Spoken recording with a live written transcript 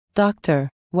Doctor,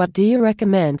 what do you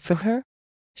recommend for her?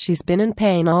 She's been in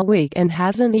pain all week and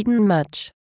hasn't eaten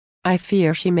much. I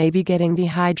fear she may be getting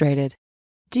dehydrated.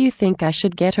 Do you think I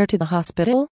should get her to the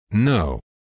hospital? No.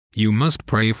 You must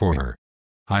pray for her.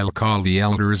 I'll call the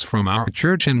elders from our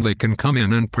church and they can come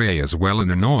in and pray as well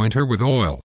and anoint her with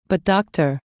oil. But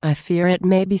doctor, I fear it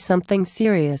may be something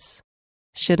serious.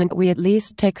 Shouldn't we at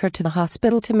least take her to the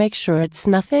hospital to make sure it's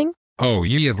nothing? Oh,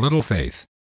 ye of little faith.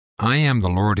 I am the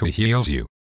Lord who heals you.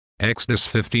 Exodus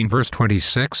 15 verse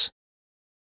 26.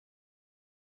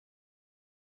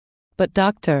 But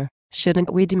doctor,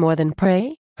 shouldn't we do more than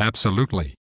pray?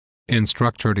 Absolutely.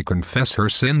 Instruct her to confess her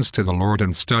sins to the Lord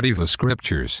and study the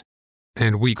scriptures.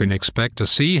 And we can expect to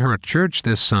see her at church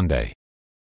this Sunday.